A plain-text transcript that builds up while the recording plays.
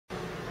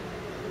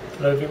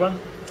Hello everyone.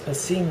 It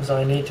seems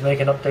I need to make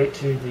an update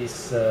to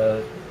these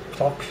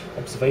clock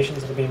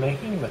observations that I've been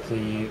making with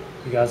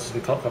regards to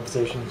the clock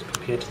observations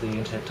compared to the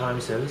internet time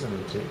servers, and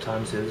the internet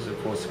time servers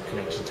of course are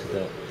connected to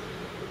the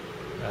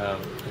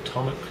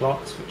atomic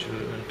clocks, which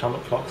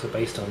atomic clocks are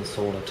based on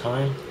solar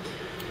time.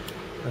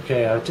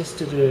 Okay, I just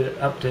did an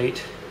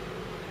update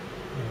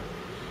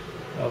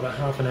about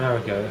half an hour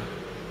ago,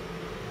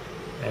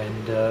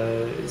 and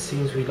it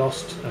seems we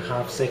lost a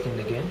half second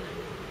again.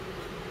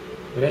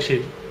 But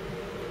actually,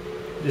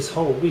 this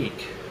whole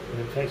week, and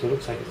in fact it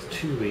looks like it's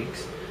 2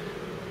 weeks,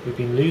 we've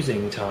been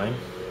losing time.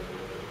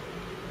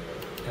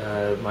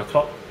 My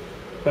clock,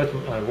 both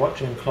my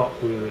watch and clock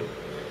were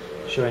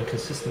showing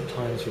consistent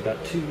times for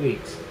about 2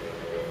 weeks.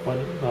 One,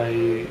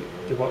 the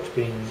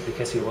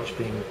Casio watch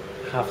being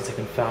half a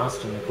second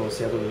fast, and of course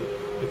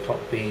the clock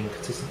being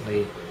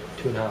consistently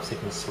 2.5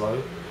 seconds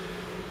slow.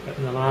 But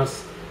in the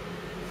last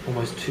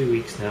almost 2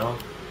 weeks now,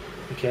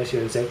 the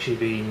Casio has actually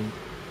been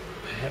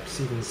perhaps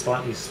even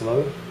slightly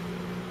slow,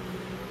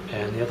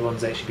 and the other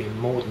one's actually been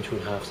more than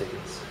 2.5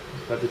 seconds.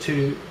 But the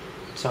two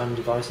time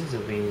devices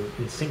have been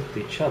in sync with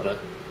each other,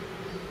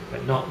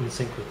 but not in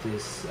sync with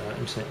this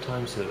internet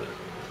time server.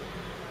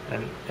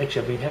 And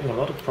actually I've been having a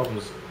lot of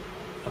problems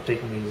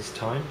updating these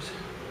times.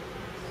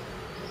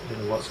 I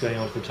don't know what's going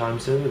on with the time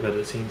server, but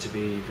it seems to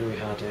be very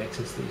hard to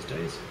access these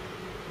days.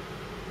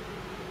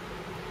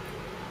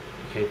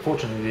 Okay,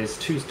 fortunately there's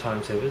two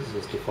time servers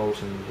as default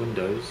in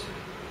Windows,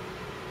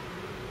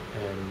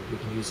 and we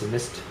can use the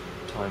Mist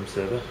time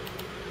server.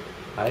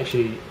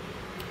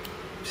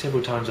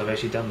 Several times I've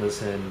actually done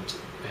this and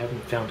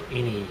haven't found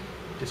any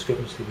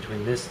discrepancy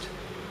between Mist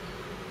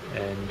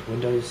and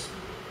Windows,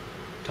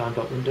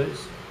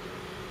 time.windows.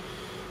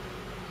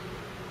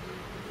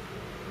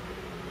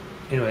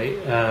 Anyway,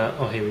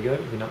 oh here we go,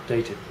 we've been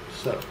updated.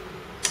 So,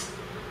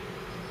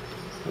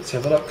 let's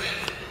have a look.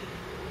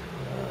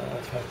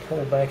 If I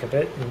pull back a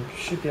bit, you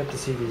should be able to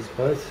see these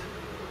both.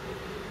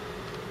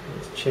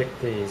 Let's check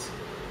these.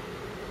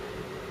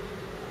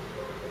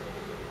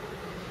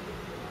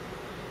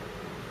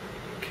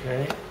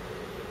 Okay,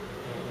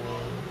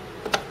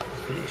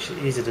 it's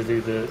easier to do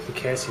the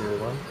Casio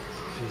one,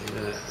 it's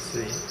easier to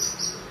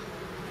see.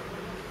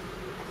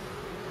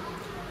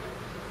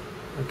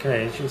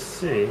 Okay, as you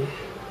see,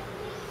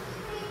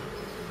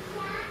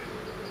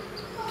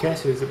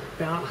 Casio is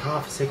about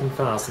half a second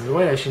fast, and the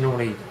way I actually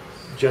normally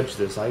judge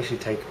this, I actually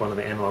take one of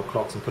the analog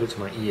clocks and put it to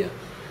my ear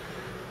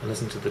and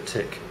listen to the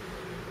tick.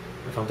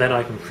 And from that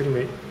I can pretty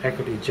much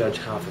accurately judge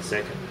half a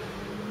second.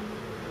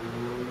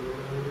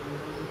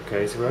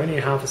 Okay, so we're only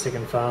half a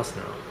second fast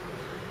now,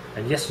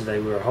 and yesterday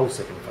we were a whole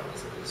second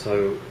fast.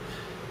 So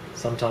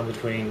sometime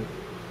between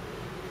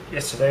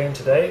yesterday and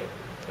today,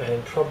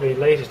 and probably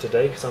later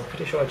today, because I'm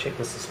pretty sure I checked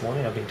this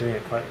morning. I've been doing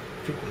it quite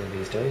frequently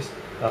these days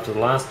after the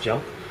last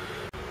jump.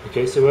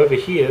 Okay, so over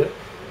here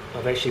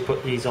I've actually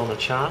put these on a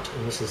chart,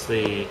 and this is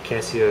the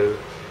Casio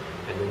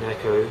and the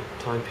NACO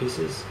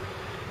timepieces.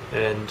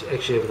 And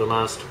actually over the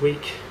last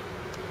week,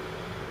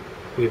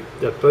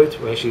 they're both,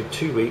 well actually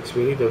 2 weeks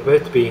really, they've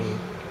both been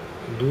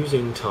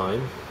losing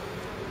time.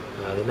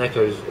 The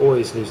NACO is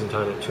always losing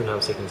time at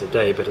 2.5 seconds a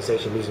day, but it's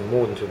actually losing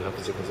more than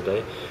 2.5 seconds a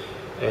day.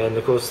 And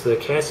of course the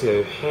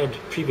Casio had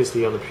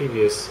previously, on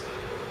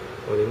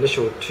the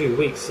initial 2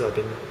 weeks I've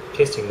been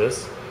testing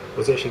this,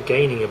 was actually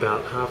gaining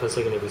about half a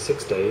second every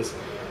 6 days.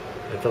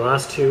 And for the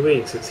last 2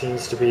 weeks it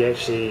seems to be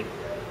actually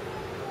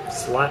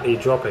slightly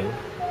dropping,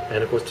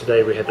 and of course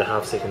today we had the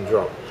half second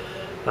drop.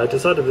 I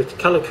decided to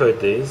color code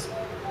these,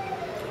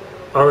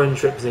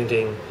 orange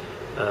representing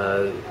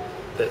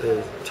that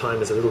the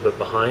time is a little bit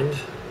behind,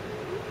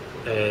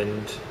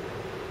 and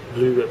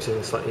blue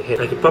representing slightly ahead.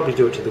 I could probably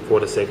do it to the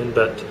quarter second,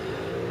 but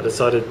I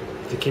decided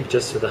to keep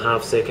just to the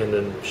half second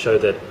and show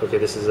that, okay,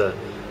 this is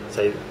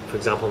say for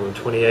example on the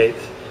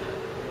 28th,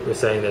 we're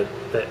saying that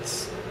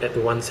that's at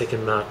the 1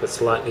 second mark but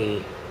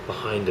slightly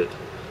behind it,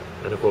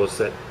 and of course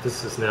that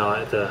this is now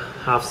at the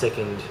half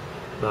second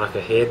mark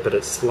ahead, but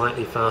it's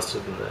slightly faster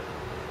than that.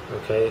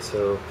 Okay,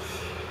 so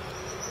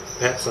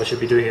perhaps I should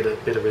be doing it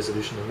at better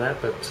resolution than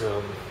that, but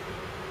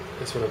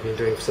that's what I've been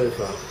doing so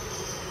far.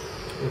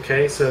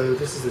 Okay, so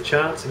this is the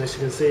charts, and as you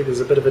can see there's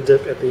a bit of a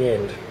dip at the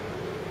end,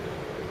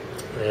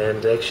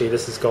 and actually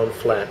this has gone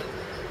flat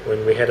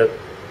when we had a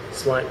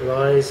slight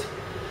rise,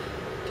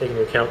 taking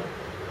into account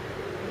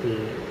the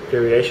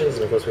variations,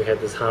 and of course we had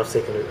this half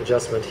second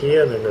adjustment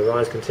here, and then the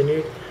rise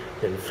continued,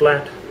 then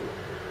flat,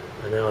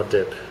 and now a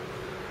dip.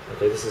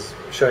 Okay, this is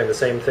showing the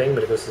same thing,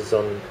 but of course it's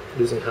on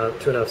losing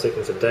 2.5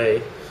 seconds a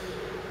day,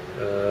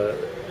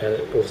 and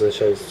it also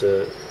shows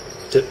the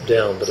dip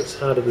down, but it's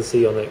harder to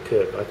see on that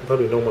curve. I can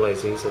probably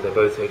normalize these so they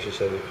both actually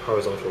show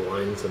horizontal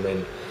lines, and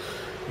then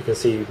you can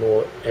see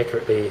more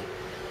accurately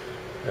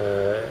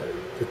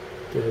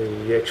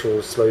the actual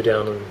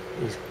slowdown and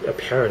these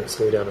apparent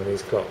slowdown in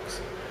these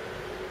clocks.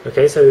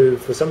 Okay, so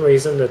for some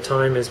reason the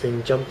time has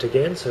been jumped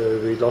again, so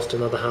we lost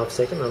another half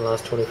second in the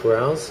last 24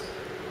 hours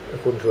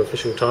according to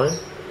official time.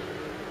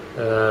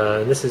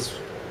 And this is,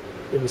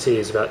 let me see,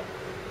 is about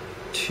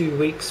 2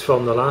 weeks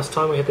from the last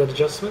time we had that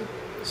adjustment.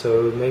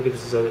 so maybe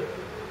this is a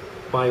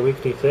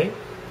bi-weekly thing.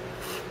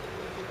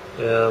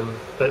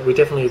 But we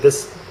definitely,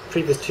 this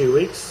previous 2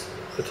 weeks,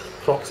 the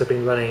clocks have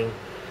been running,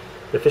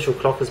 the official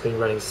clock has been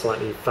running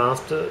slightly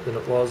faster than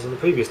it was in the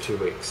previous 2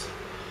 weeks.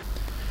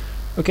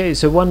 Okay,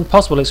 so one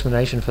possible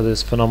explanation for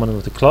this phenomenon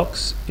with the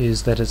clocks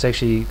is that it's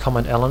actually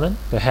Comet Elenin.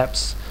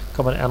 Perhaps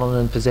Comet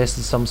Elenin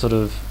possesses some sort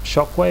of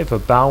shock wave, a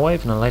bow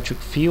wave, an electric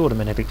field, a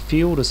magnetic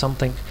field, or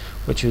something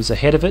which is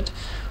ahead of it,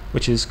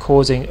 which is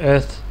causing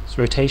Earth's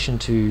rotation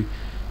to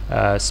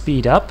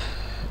speed up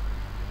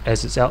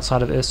as it's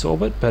outside of Earth's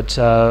orbit. But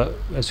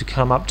as we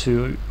come up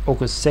to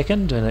August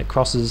 2nd and it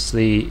crosses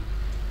the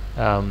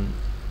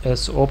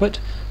Earth's orbit,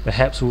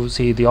 perhaps we'll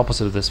see the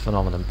opposite of this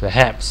phenomenon.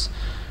 Perhaps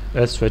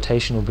Earth's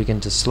rotation will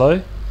begin to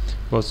slow,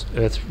 because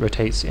Earth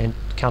rotates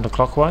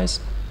counterclockwise.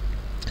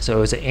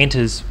 So as it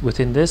enters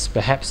within this,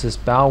 perhaps this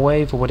bow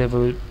wave or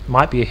whatever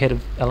might be ahead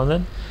of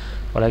Elenin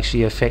will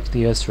actually affect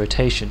the Earth's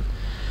rotation.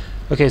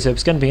 Okay, so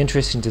it's going to be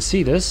interesting to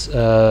see this,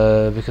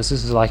 because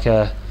this is like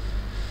a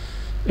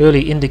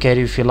early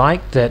indicator, if you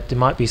like, that there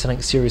might be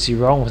something seriously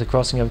wrong with the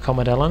crossing of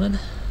Comet Elenin.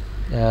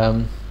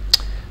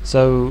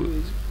 So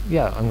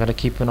yeah, I'm going to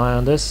keep an eye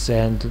on this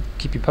and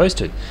keep you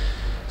posted.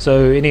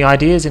 So any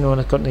ideas, anyone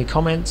has got any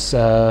comments,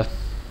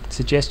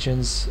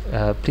 suggestions,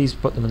 please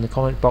put them in the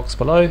comment box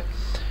below,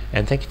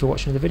 and thank you for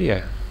watching the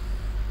video.